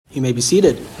You may be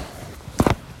seated.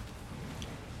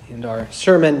 And our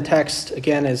sermon text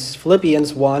again is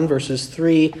Philippians 1, verses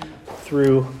 3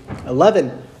 through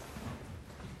 11.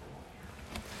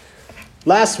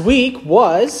 Last week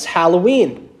was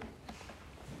Halloween.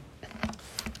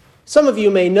 Some of you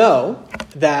may know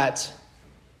that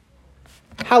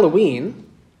Halloween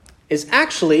is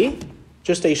actually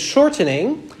just a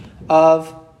shortening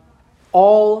of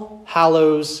All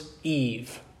Hallows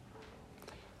Eve,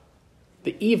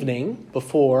 the evening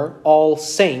before All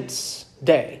Saints'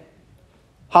 Day.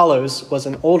 Hallows was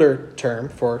an older term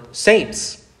for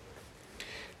saints.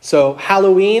 So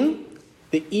Halloween,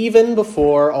 the even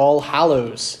before All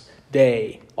Hallows'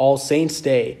 Day, All Saints'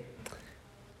 Day.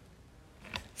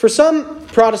 For some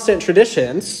Protestant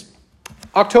traditions,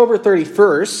 October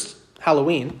 31st,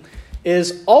 Halloween,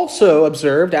 is also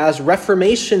observed as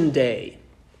Reformation Day.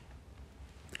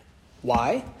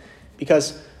 Why?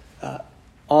 Because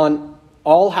on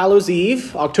All Hallows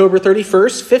Eve, October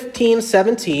 31st,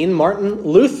 1517, Martin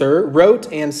Luther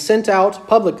wrote and sent out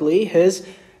publicly his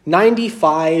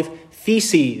 95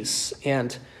 Theses.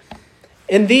 And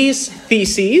in these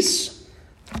theses,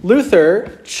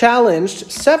 Luther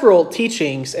challenged several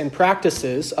teachings and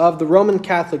practices of the Roman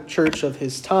Catholic Church of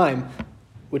his time,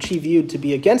 which he viewed to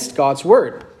be against God's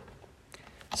word.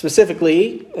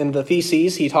 Specifically, in the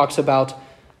Theses, he talks about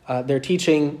their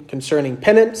teaching concerning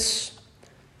penance,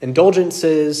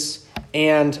 indulgences,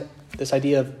 and this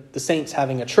idea of the saints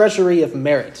having a treasury of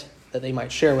merit that they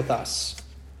might share with us.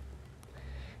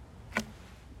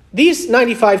 These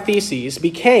 95 Theses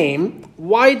became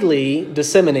widely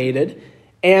disseminated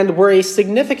and were a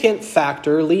significant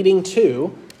factor leading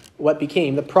to what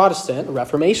became the Protestant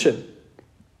Reformation.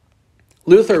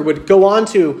 Luther would go on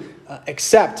to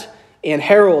accept and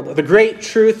herald the great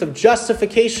truth of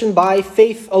justification by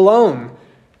faith alone.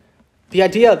 The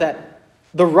idea that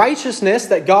the righteousness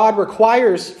that God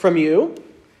requires from you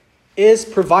is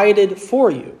provided for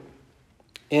you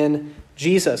in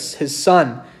Jesus, his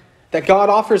Son, that God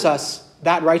offers us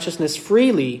that righteousness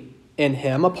freely in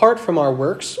him, apart from our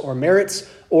works or merits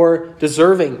or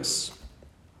deservings.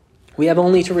 We have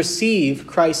only to receive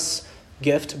Christ's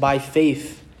gift by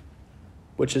faith,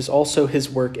 which is also his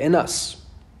work in us.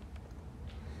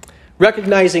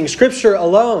 Recognizing Scripture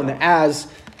alone as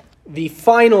the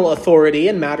final authority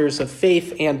in matters of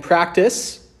faith and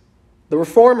practice, the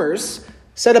Reformers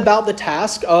set about the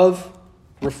task of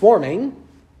reforming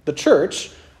the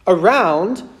church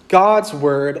around God's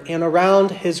word and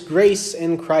around his grace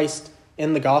in Christ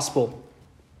in the gospel.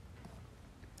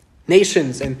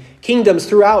 Nations and kingdoms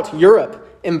throughout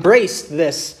Europe embraced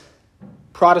this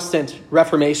Protestant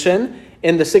Reformation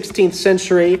in the 16th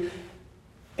century,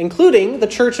 including the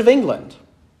Church of England,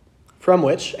 from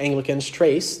which Anglicans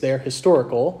trace their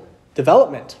historical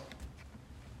development.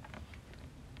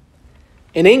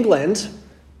 In England,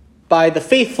 by the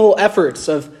faithful efforts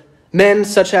of men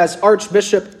such as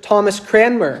Archbishop Thomas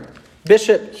Cranmer,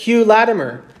 Bishop Hugh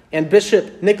Latimer, and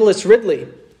Bishop Nicholas Ridley,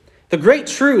 the great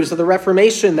truths of the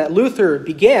Reformation that Luther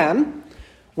began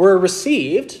were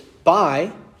received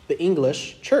by the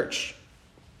English church.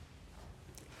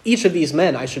 Each of these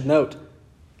men, I should note,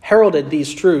 heralded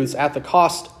these truths at the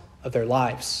cost of their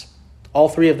lives. All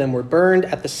three of them were burned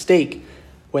at the stake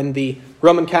when the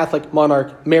Roman Catholic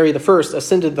monarch Mary I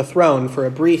ascended the throne for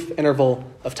a brief interval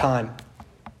of time.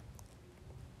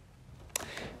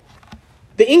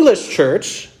 The English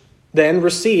church then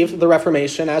received the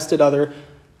Reformation, as did other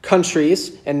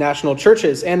countries and national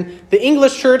churches. And the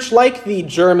English church, like the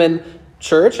German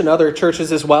church and other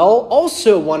churches as well,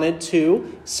 also wanted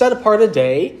to set apart a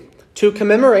day to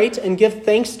commemorate and give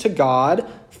thanks to God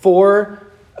for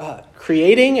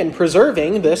creating and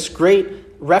preserving this great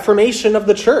reformation of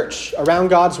the church around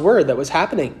God's word that was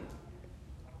happening.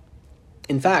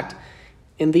 In fact,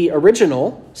 in the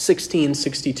original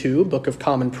 1662 Book of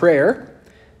Common Prayer,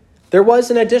 there was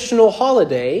an additional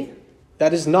holiday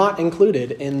that is not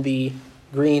included in the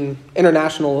green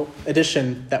international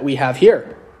edition that we have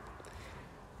here.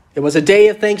 It was a day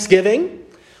of thanksgiving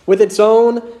with its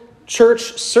own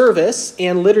church service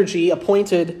and liturgy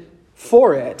appointed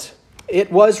for it.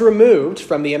 It was removed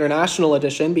from the international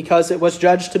edition because it was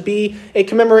judged to be a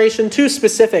commemoration too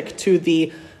specific to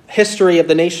the history of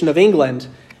the nation of England.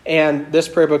 And this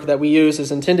prayer book that we use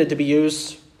is intended to be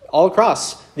used all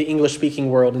across the English-speaking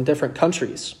world in different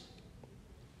countries.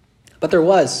 But there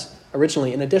was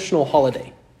originally an additional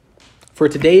holiday for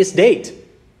today's date,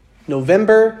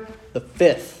 November the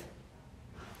 5th.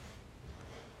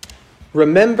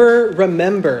 Remember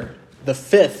the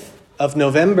 5th of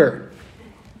November.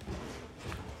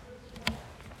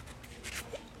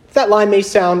 That line may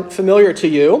sound familiar to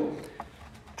you.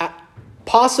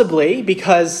 possibly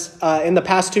because in the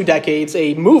past 2 decades,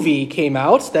 a movie came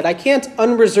out that I can't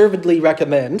unreservedly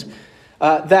recommend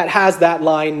that has that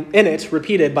line in it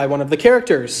repeated by one of the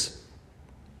characters.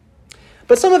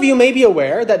 But some of you may be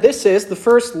aware that this is the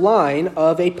first line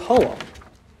of a poem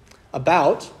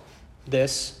about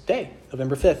this day,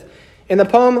 November 5th. And the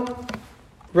poem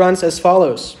runs as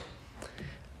follows.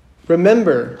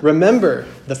 Remember, remember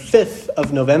the 5th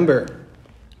of November,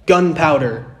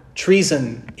 gunpowder,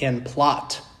 treason, and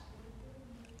plot.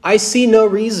 I see no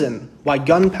reason why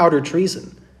gunpowder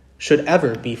treason should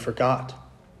ever be forgot.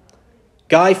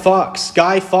 Guy Fawkes,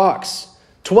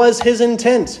 'twas his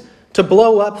intent to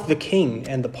blow up the king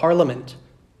and the parliament.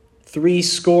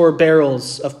 70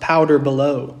 barrels of powder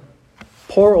below,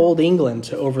 poor old England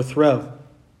to overthrow.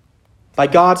 By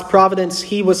God's providence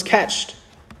he was catched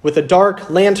with a dark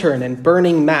lantern and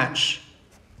burning match.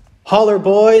 Holler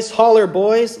boys,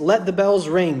 let the bells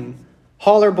ring.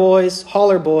 Holler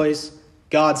boys,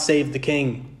 God save the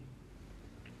king.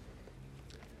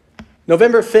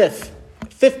 November 5th,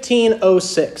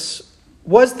 1506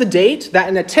 was the date that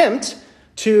an attempt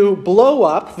to blow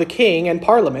up the king and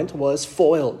parliament was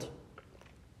foiled.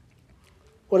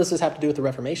 What does this have to do with the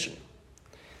Reformation?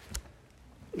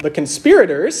 The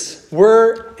conspirators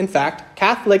were, in fact,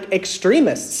 Catholic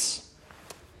extremists.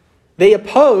 They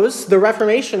opposed the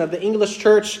Reformation of the English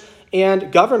church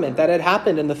and government that had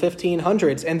happened in the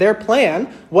 1500s, and their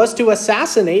plan was to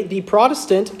assassinate the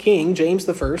Protestant King James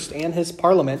I and his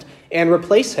parliament and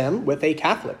replace him with a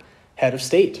Catholic head of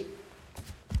state.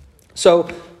 So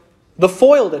the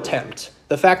foiled attempt,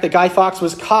 the fact that Guy Fawkes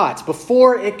was caught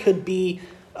before it could be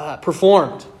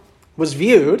performed, was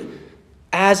viewed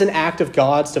as an act of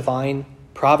God's divine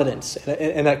providence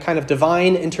and a kind of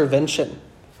divine intervention.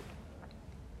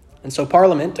 And so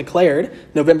Parliament declared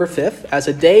November 5th as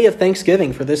a day of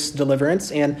thanksgiving for this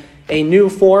deliverance, and a new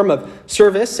form of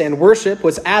service and worship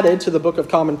was added to the Book of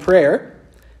Common Prayer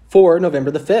for November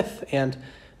the 5th. And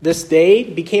this day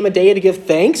became a day to give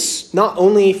thanks, not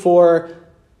only for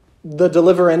the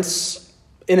deliverance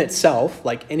in itself,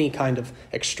 like any kind of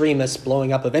extremist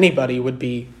blowing up of anybody would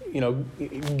be,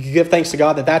 give thanks to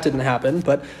God that didn't happen,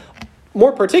 but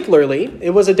more particularly, it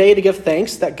was a day to give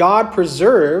thanks that God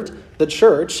preserved the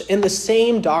church in the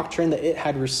same doctrine that it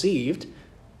had received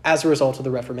as a result of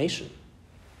the Reformation.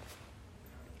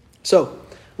 So,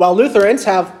 while Lutherans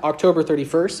have October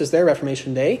 31st as their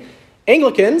Reformation Day,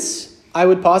 Anglicans, I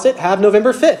would posit, have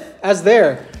November 5th as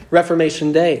their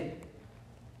Reformation Day.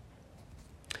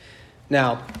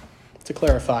 Now, to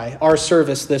clarify, our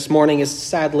service this morning is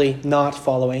sadly not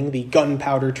following the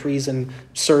gunpowder treason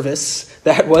service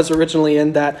that was originally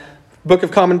in that Book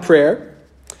of Common Prayer.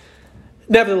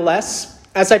 Nevertheless,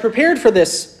 as I prepared for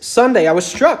this Sunday, I was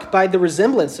struck by the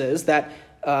resemblances that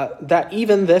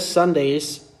even this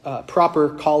Sunday's proper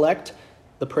collect,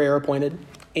 the prayer appointed,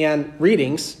 and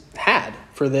readings had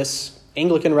for this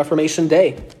Anglican Reformation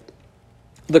Day.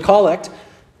 The collect,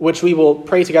 which we will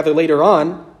pray together later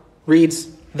on, reads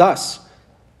thus: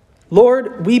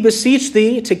 Lord, we beseech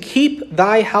thee to keep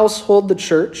thy household, the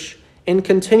church, in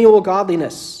continual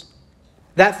godliness,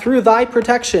 that through thy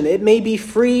protection it may be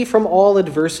free from all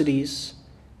adversities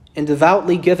and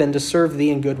devoutly given to serve thee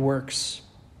in good works.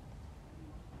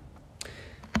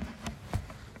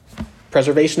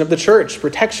 Preservation of the church,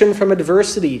 protection from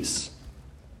adversities.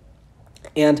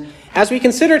 And as we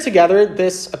consider together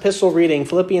this epistle reading,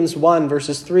 Philippians 1,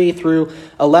 verses 3 through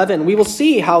 11, we will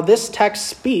see how this text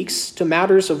speaks to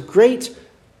matters of great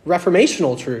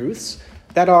reformational truths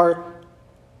that are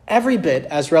every bit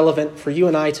as relevant for you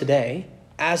and I today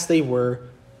as they were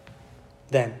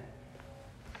then.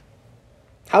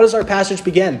 How does our passage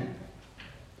begin?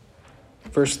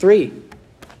 Verse 3.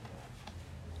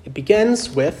 It begins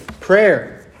with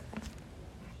prayer.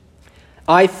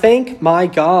 I thank my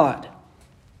God.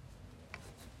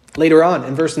 Later on,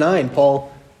 in verse 9,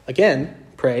 Paul again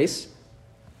prays,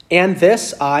 and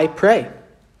this I pray.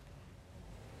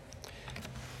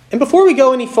 And before we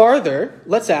go any farther,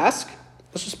 let's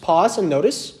just pause and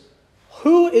notice,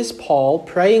 who is Paul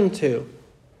praying to?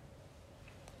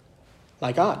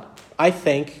 My God. I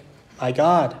thank my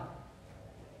God.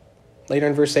 Later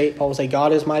in verse 8, Paul will say,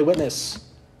 God is my witness.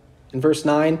 In verse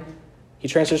 9, he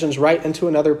transitions right into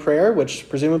another prayer, which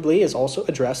presumably is also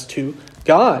addressed to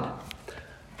God.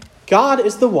 God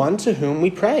is the one to whom we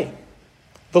pray.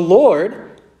 The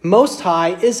Lord, Most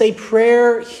High, is a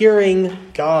prayer-hearing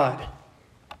God.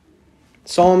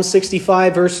 Psalm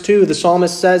 65, verse 2, the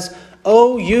psalmist says,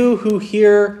 O you who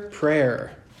hear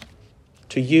prayer,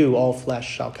 to you all flesh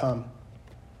shall come.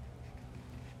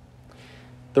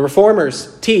 The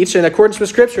Reformers teach, in accordance with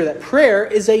Scripture, that prayer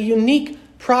is a unique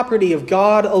property of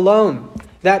God alone,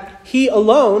 that he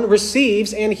alone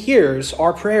receives and hears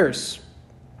our prayers.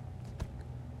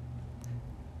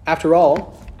 After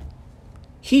all,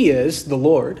 he is the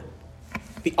Lord,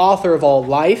 the author of all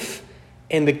life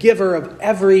and the giver of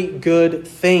every good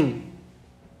thing.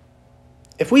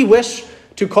 If we wish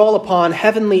to call upon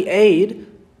heavenly aid,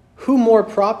 who more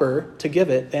proper to give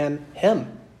it than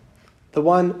him, the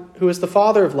one who is the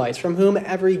Father of lights, from whom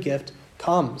every gift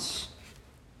comes?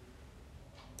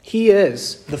 He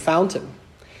is the fountain.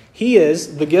 He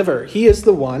is the giver. He is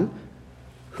the one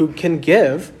who can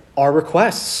give our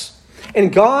requests.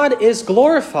 And God is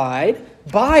glorified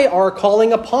by our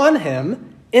calling upon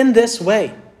him in this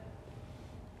way.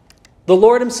 The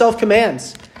Lord himself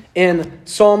commands in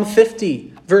Psalm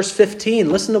 50, verse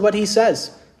 15. Listen to what he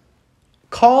says.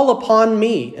 Call upon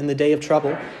me in the day of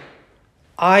trouble.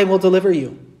 I will deliver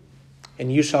you,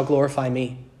 and you shall glorify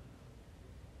me.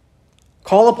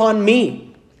 Call upon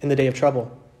me in the day of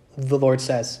trouble, the Lord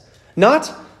says.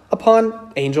 Not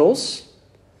upon angels,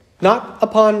 not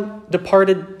upon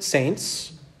departed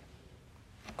saints.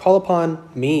 Call upon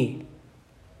me.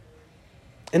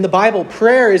 In the Bible,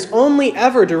 prayer is only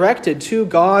ever directed to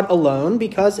God alone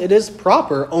because it is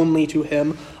proper only to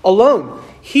him alone.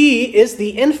 He is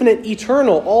the infinite,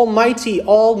 eternal, almighty,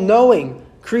 all-knowing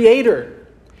creator.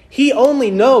 He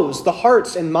only knows the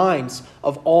hearts and minds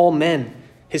of all men.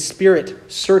 His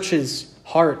Spirit searches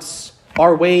hearts.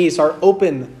 Our ways are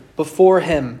open before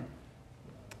him.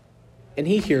 And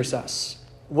he hears us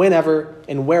whenever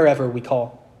and wherever we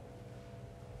call.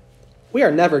 We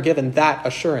are never given that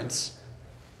assurance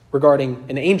regarding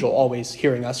an angel always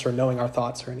hearing us or knowing our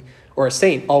thoughts, or a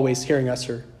saint always hearing us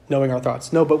or knowing our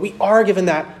thoughts. No, but we are given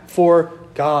that for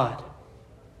God.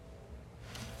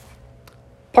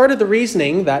 Part of the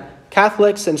reasoning that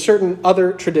Catholics and certain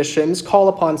other traditions call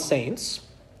upon saints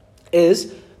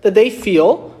is that they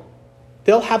feel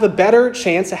they'll have a better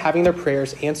chance of having their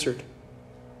prayers answered.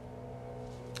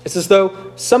 It's as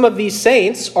though some of these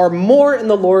saints are more in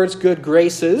the Lord's good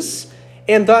graces,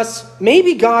 and thus,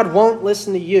 maybe God won't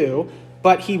listen to you,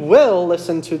 but he will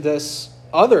listen to this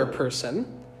other person,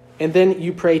 and then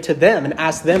you pray to them and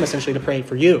ask them essentially to pray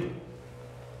for you.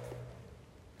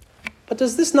 But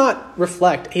does this not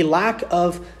reflect a lack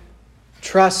of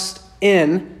trust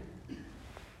in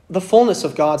the fullness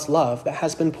of God's love that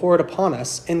has been poured upon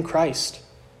us in Christ?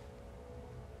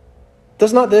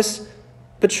 Does not this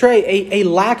betray a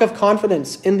lack of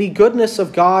confidence in the goodness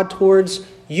of God towards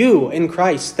you in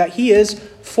Christ, that he is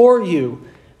for you,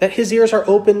 that his ears are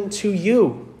open to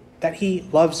you, that he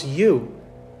loves you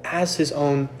as his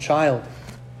own child?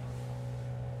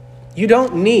 You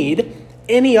don't need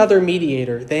any other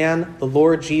mediator than the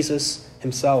Lord Jesus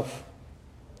himself.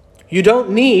 You don't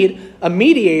need a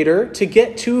mediator to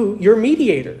get to your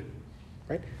mediator,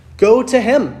 right? Go to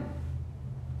him.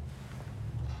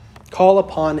 Call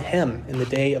upon him in the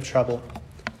day of trouble,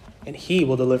 and he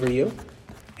will deliver you,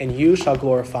 and you shall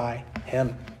glorify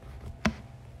him.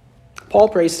 Paul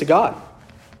prays to God.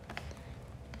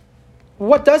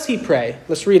 What does he pray?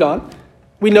 Let's read on.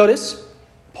 We notice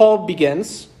Paul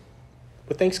begins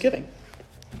with thanksgiving.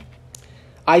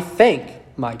 I thank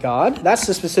my God. That's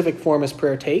the specific form his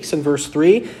prayer takes in verse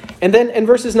 3. And then in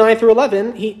verses 9 through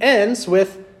 11, he ends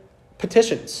with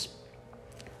petitions.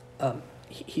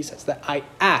 He says that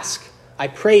I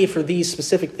pray for these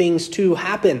specific things to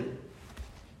happen.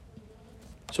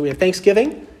 So we have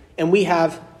thanksgiving and we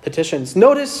have petitions.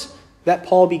 Notice that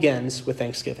Paul begins with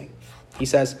thanksgiving. He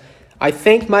says, I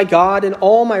thank my God in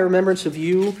all my remembrance of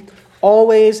you,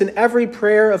 always in every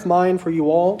prayer of mine for you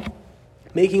all,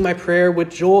 making my prayer with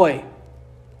joy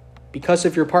because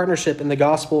of your partnership in the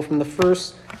gospel from the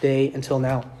first day until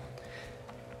now.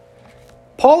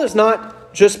 Paul is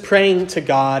not just praying to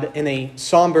God in a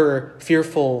somber,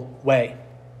 fearful way.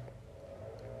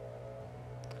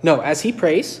 No, as he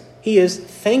prays, he is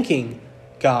thanking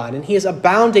God, and he is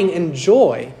abounding in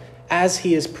joy as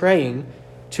he is praying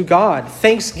to God.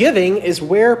 Thanksgiving is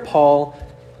where Paul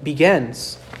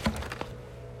begins.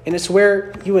 And it's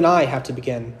where you and I have to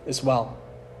begin as well.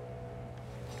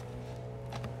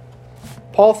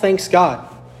 Paul thanks God.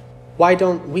 Why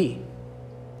don't we?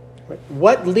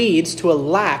 What leads to a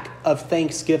lack of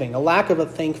thanksgiving, a lack of a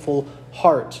thankful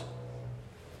heart?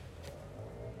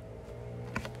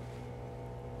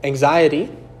 Anxiety,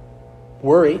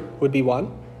 worry would be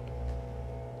one.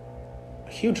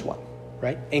 A huge one,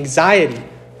 right? Anxiety,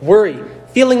 worry,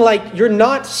 feeling like you're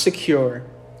not secure,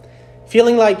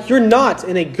 feeling like you're not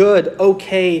in a good,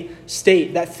 okay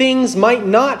state, that things might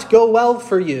not go well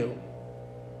for you.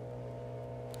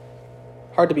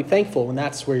 Hard to be thankful when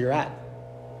that's where you're at.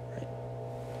 Right?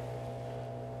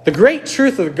 The great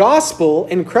truth of the gospel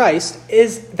in Christ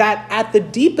is that at the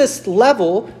deepest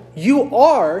level, you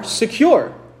are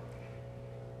secure.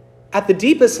 At the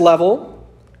deepest level,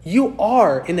 you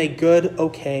are in a good,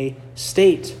 okay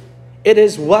state. It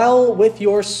is well with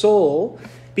your soul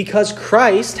because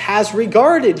Christ has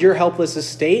regarded your helpless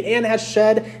estate and has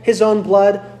shed his own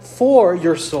blood for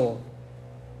your soul.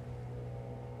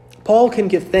 Paul can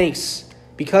give thanks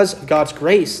because of God's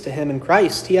grace to him in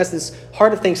Christ. He has this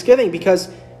heart of thanksgiving because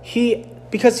he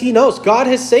knows God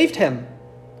has saved him,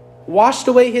 washed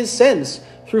away his sins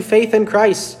through faith in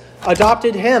Christ,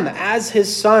 adopted him as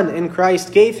his son in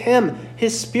Christ, gave him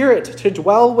his Spirit to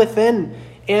dwell within,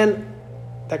 and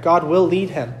that God will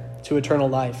lead him to eternal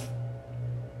life.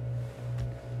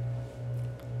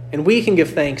 And we can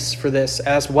give thanks for this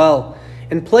as well.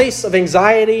 In place of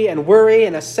anxiety and worry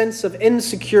and a sense of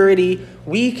insecurity,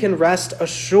 we can rest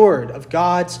assured of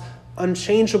God's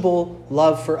unchangeable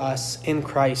love for us in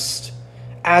Christ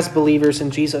as believers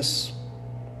in Jesus.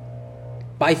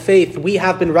 By faith, we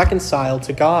have been reconciled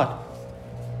to God.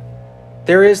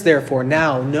 There is therefore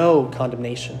now no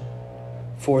condemnation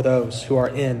for those who are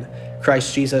in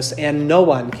Christ Jesus, and no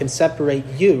one can separate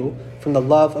you from the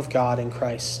love of God in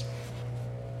Christ.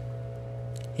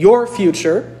 Your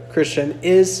future, Christian,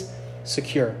 is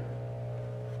secure.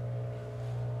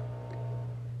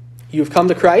 You've come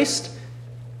to Christ,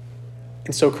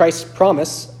 and so Christ's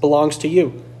promise belongs to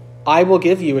you. I will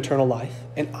give you eternal life,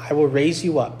 and I will raise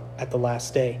you up at the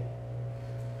last day.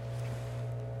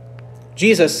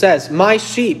 Jesus says, "My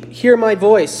sheep hear my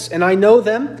voice, and I know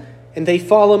them, and they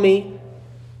follow me.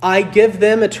 I give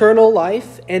them eternal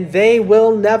life, and they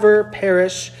will never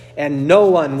perish, and no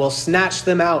one will snatch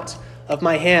them out of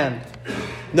my hand.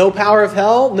 No power of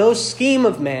hell, no scheme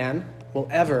of man will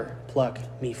ever pluck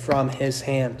me from his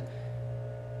hand."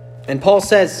 And Paul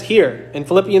says here in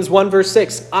Philippians 1 verse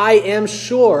 6, I am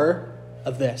sure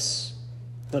of this.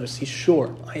 Notice he's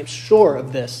sure. I am sure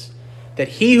of this, that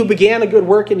he who began a good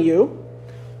work in you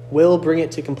will bring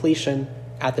it to completion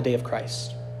at the day of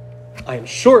Christ. I am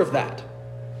sure of that.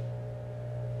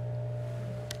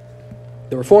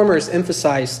 The Reformers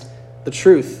emphasized the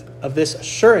truth of this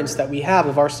assurance that we have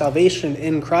of our salvation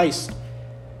in Christ,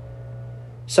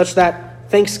 such that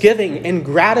thanksgiving and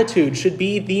gratitude should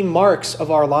be the marks of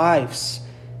our lives,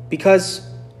 because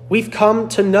we've come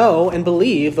to know and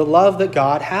believe the love that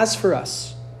God has for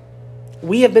us.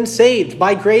 We have been saved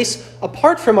by grace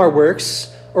apart from our works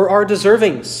or our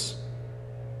deservings.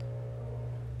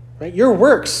 Right? Your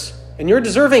works and your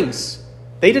deservings,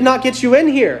 they did not get you in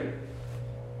here.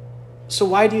 So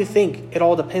why do you think it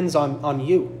all depends on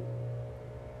you?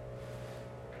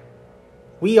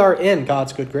 We are in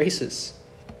God's good graces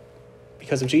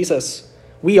because of Jesus.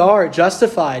 We are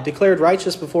justified, declared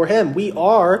righteous before him. We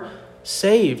are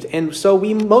saved. And so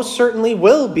we most certainly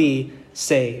will be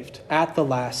saved at the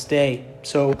last day.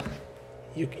 So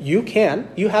you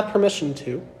have permission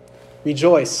to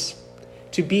rejoice,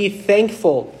 to be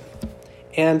thankful,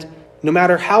 and no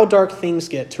matter how dark things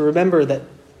get, to remember that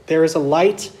there is a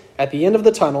light at the end of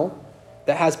the tunnel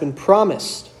that has been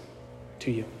promised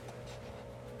to you.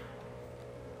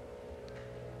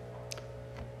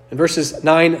 In verses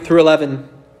 9 through 11,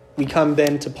 we come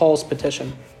then to Paul's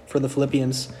petition for the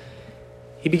Philippians.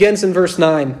 He begins in verse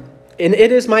 9, "And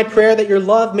it is my prayer that your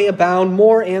love may abound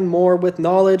more and more with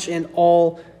knowledge and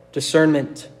all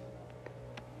discernment."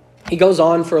 He goes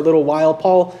on for a little while.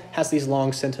 Paul has these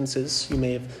long sentences, you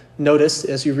may have noticed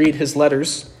as you read his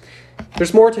letters.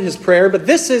 There's more to his prayer, but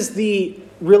this is the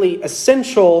really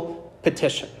essential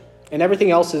petition. And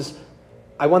everything else is,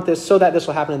 I want this so that this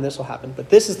will happen and this will happen. But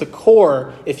this is the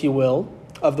core, if you will,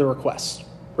 of the request,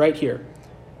 right here.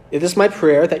 "It is my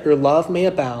prayer that your love may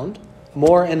abound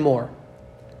more and more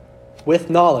with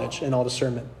knowledge and all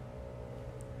discernment."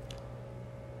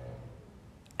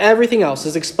 Everything else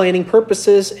is explaining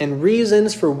purposes and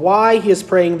reasons for why he is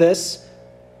praying this,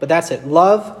 but that's it.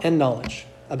 Love and knowledge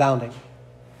abounding.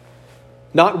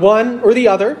 Not one or the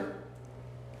other,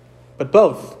 but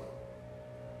both.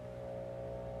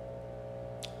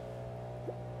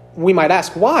 We might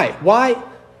ask, why? Why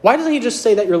doesn't he just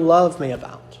say that your love may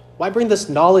abound? Why bring this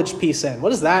knowledge piece in? What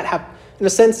does that have, in a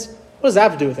sense, what does that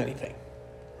have to do with anything?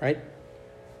 Right?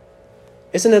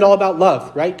 Isn't it all about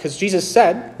love, right? Because Jesus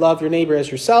said, love your neighbor as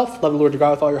yourself, love the Lord your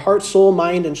God with all your heart, soul,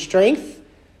 mind, and strength.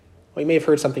 Well, you may have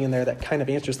heard something in there that kind of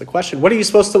answers the question. What are you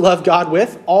supposed to love God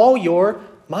with? All your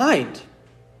mind.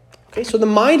 Okay, so the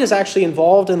mind is actually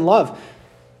involved in love.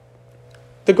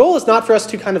 The goal is not for us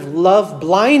to kind of love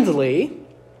blindly,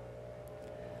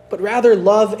 but rather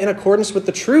love in accordance with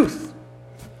the truth.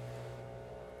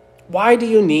 Why do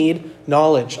you need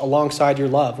knowledge alongside your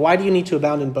love? Why do you need to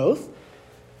abound in both?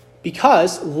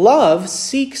 Because love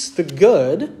seeks the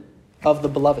good of the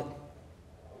beloved.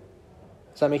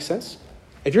 Does that make sense?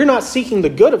 If you're not seeking the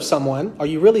good of someone, are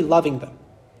you really loving them?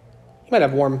 You might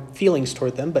have warm feelings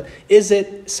toward them, but is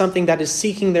it something that is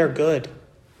seeking their good?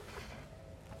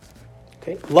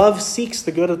 Okay? Love seeks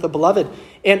the good of the beloved.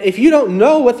 And if you don't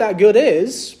know what that good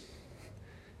is,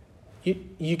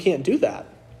 you can't do that.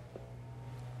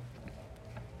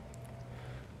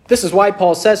 This is why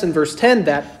Paul says in verse 10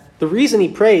 that the reason he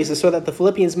prays is so that the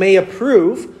Philippians may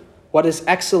approve what is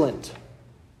excellent.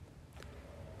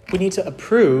 We need to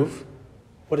approve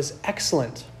what is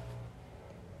excellent.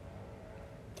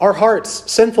 Our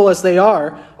hearts, sinful as they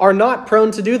are not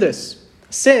prone to do this.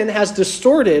 Sin has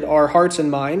distorted our hearts and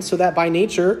minds so that by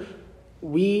nature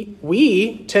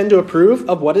we tend to approve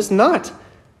of what is not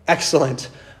excellent.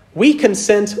 We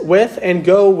consent with and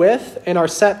go with and are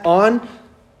set on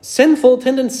sinful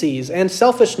tendencies and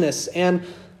selfishness and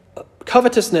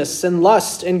covetousness and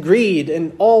lust and greed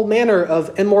and all manner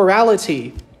of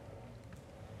immorality.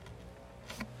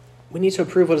 We need to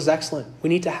approve what is excellent. We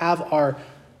need to have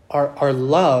our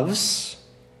loves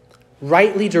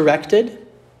rightly directed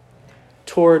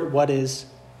toward what is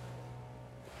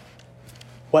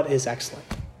excellent.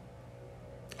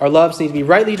 Our loves need to be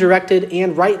rightly directed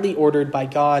and rightly ordered by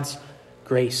God's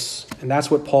grace. And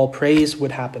that's what Paul prays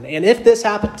would happen. And if this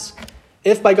happens,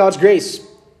 if by God's grace,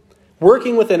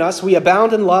 working within us, we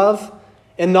abound in love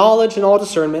and knowledge and all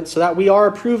discernment, so that we are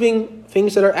approving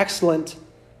things that are excellent,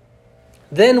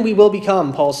 then we will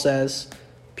become, Paul says,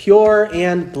 pure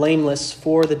and blameless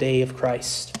for the day of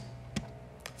Christ,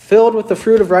 filled with the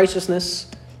fruit of righteousness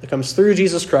that comes through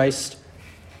Jesus Christ,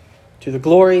 to the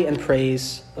glory and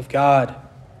praise of God.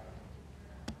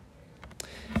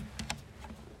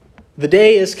 The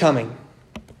day is coming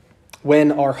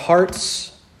when our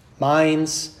hearts,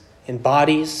 minds, and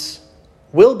bodies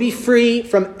will be free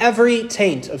from every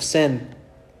taint of sin.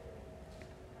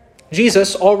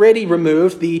 Jesus already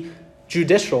removed the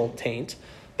judicial taint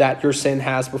that your sin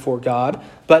has before God,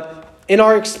 but in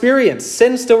our experience,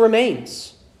 sin still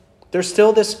remains. There's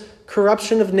still this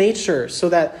corruption of nature so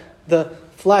that the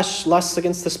flesh lusts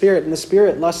against the spirit and the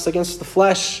spirit lusts against the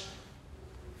flesh,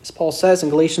 as Paul says in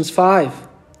Galatians 5.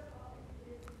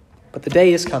 But the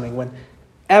day is coming when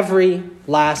every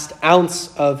last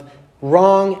ounce of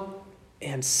wrong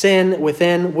and sin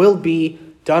within will be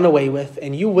done away with,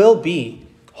 and you will be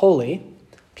holy,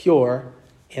 pure,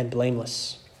 and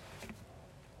blameless.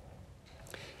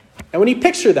 And when you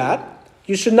picture that,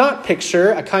 you should not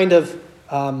picture a kind of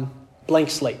blank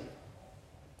slate.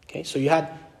 Okay, so you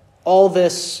had all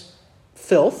this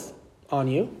filth on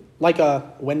you, like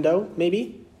a window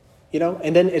maybe,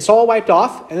 and then it's all wiped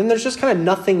off, and then there's just kind of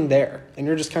nothing there. And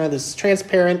you're just kind of this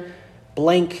transparent,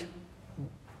 blank,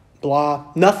 blah,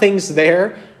 nothing's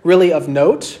there really of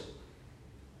note.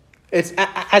 It's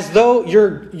as though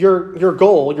your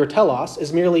goal, your telos,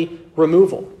 is merely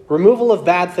removal of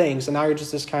bad things, and now you're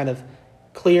just this kind of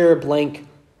clear, blank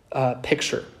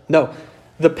picture. No,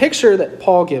 the picture that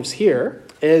Paul gives here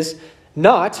is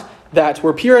not that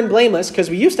we're pure and blameless because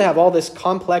we used to have all this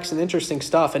complex and interesting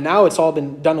stuff, and now it's all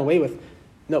been done away with.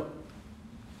 No,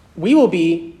 we will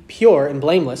be pure and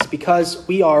blameless because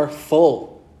we are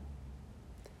full.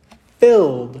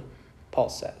 Filled, Paul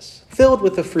says, filled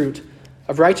with the fruit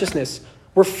of righteousness.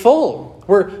 We're full.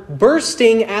 We're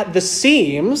bursting at the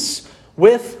seams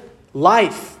with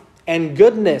life and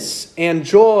goodness and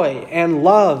joy and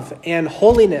love and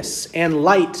holiness and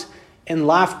light and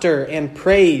laughter and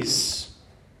praise.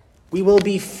 We will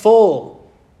be full,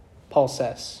 Paul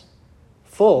says,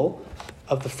 full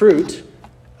of the fruit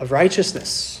of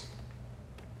righteousness.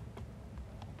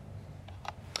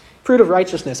 Fruit of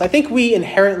righteousness. I think we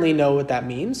inherently know what that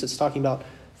means. It's talking about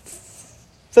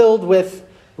filled with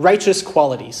righteous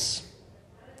qualities.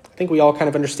 I think we all kind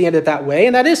of understand it that way,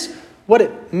 and that is what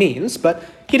it means, but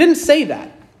he didn't say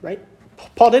that, right?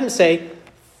 Paul didn't say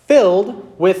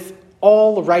filled with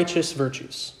all righteous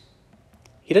virtues.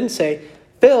 He didn't say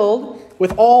filled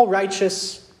with all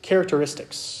righteous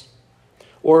characteristics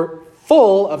or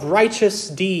full of righteous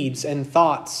deeds and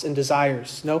thoughts and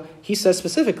desires. No, he says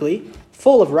specifically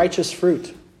full of righteous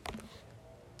fruit,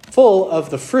 full of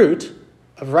the fruit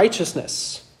of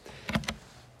righteousness.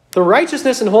 The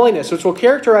righteousness and holiness which will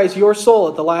characterize your soul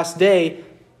at the last day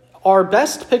are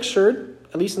best pictured,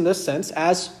 at least in this sense,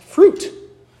 as fruit.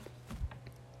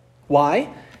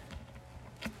 Why?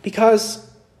 Because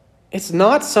it's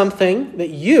not something that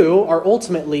you are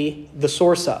ultimately the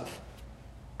source of.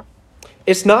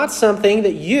 It's not something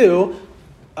that you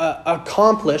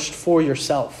accomplished for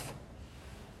yourself.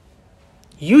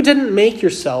 You didn't make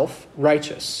yourself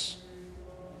righteous.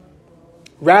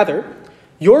 Rather,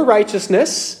 Your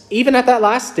righteousness, even at that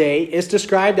last day, is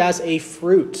described as a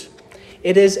fruit.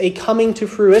 It is a coming to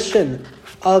fruition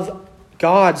of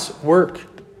God's work.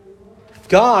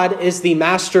 God is the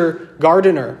master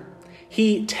gardener.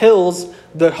 He tills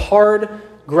the hard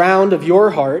ground of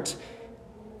your heart,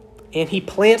 and he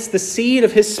plants the seed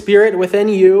of his Spirit within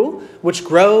you, which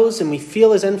grows, and we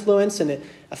feel his influence, and it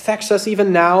affects us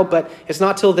even now, but it's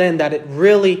not till then that it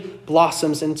really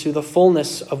blossoms into the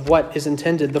fullness of what is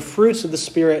intended, the fruits of the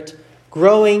Spirit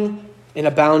growing and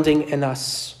abounding in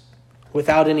us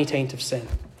without any taint of sin.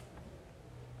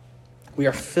 We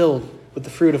are filled with the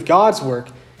fruit of God's work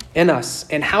in us.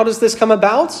 And how does this come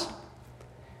about?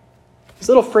 These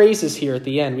little phrases here at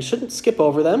the end, we shouldn't skip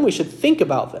over them. We should think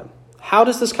about them. How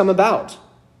does this come about?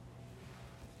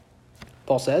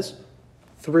 Paul says,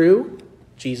 through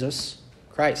Jesus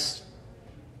Christ.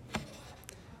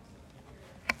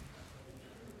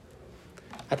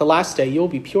 At the last day, you will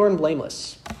be pure and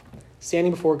blameless,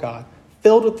 standing before God,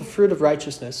 filled with the fruit of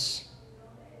righteousness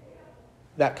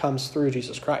that comes through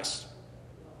Jesus Christ.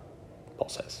 Paul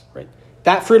says, right?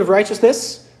 That fruit of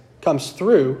righteousness comes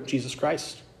through Jesus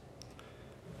Christ.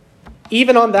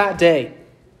 Even on that day,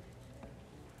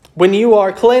 when you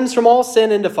are cleansed from all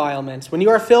sin and defilement, when you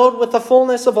are filled with the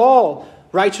fullness of all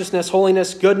righteousness,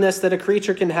 holiness, goodness that a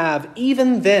creature can have,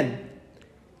 even then,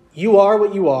 you are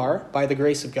what you are by the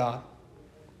grace of God.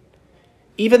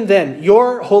 Even then,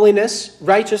 your holiness,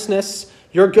 righteousness,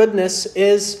 your goodness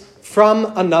is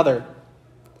from another,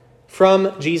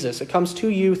 from Jesus. It comes to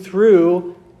you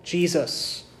through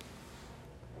Jesus.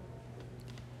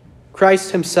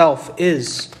 Christ himself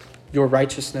is your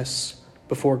righteousness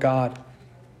before God.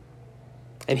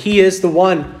 And he is the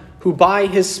one who by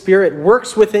his Spirit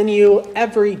works within you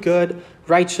every good,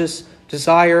 righteous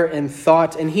desire and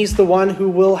thought. And he's the one who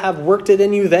will have worked it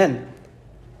in you then.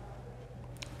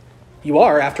 You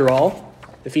are, after all,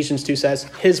 Ephesians 2 says,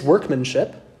 his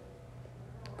workmanship,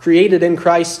 created in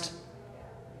Christ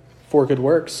for good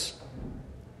works.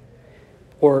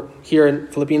 Or here in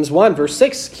Philippians 1, verse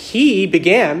 6, he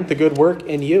began the good work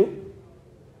in you,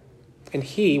 and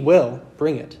he will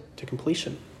bring it to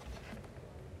completion.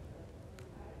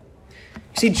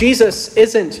 You see, Jesus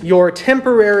isn't your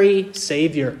temporary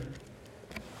Savior.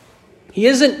 He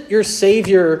isn't your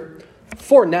Savior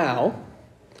for now,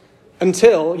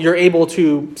 until you're able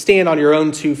to stand on your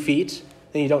own 2 feet,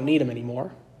 then you don't need him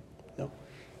anymore. No.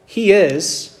 He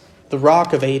is the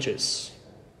rock of ages.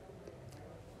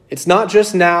 It's not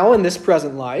just now in this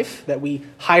present life that we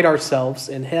hide ourselves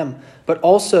in him, but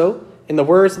also in the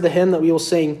words of the hymn that we will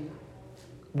sing,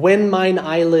 when mine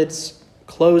eyelids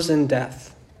close in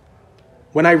death,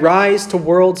 when I rise to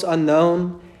worlds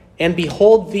unknown and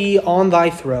behold thee on thy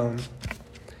throne,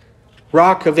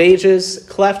 rock of ages,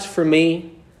 cleft for me,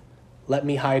 let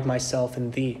me hide myself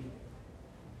in thee.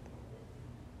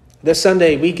 This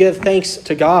Sunday, we give thanks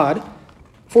to God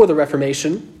for the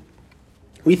Reformation.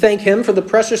 We thank him for the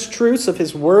precious truths of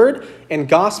his word and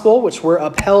gospel, which were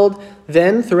upheld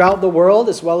then throughout the world,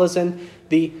 as well as in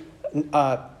the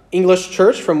English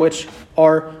church from which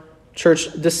our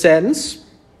church descends.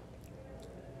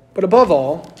 But above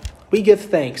all, we give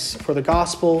thanks for the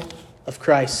gospel of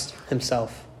Christ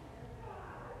himself.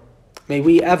 May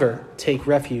we ever take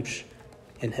refuge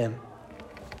in him.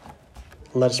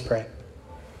 Let us pray.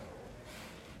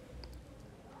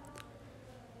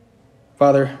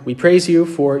 Father, we praise you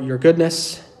for your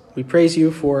goodness. We praise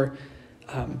you for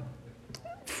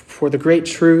the great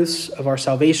truths of our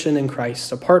salvation in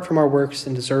Christ, apart from our works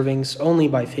and deservings, only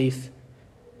by faith.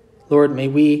 Lord, may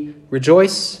we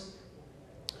rejoice.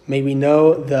 May we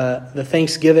know the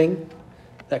thanksgiving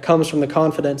that comes from the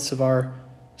confidence of our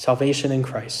salvation in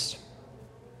Christ.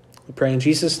 We pray in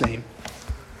Jesus' name.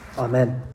 Amen.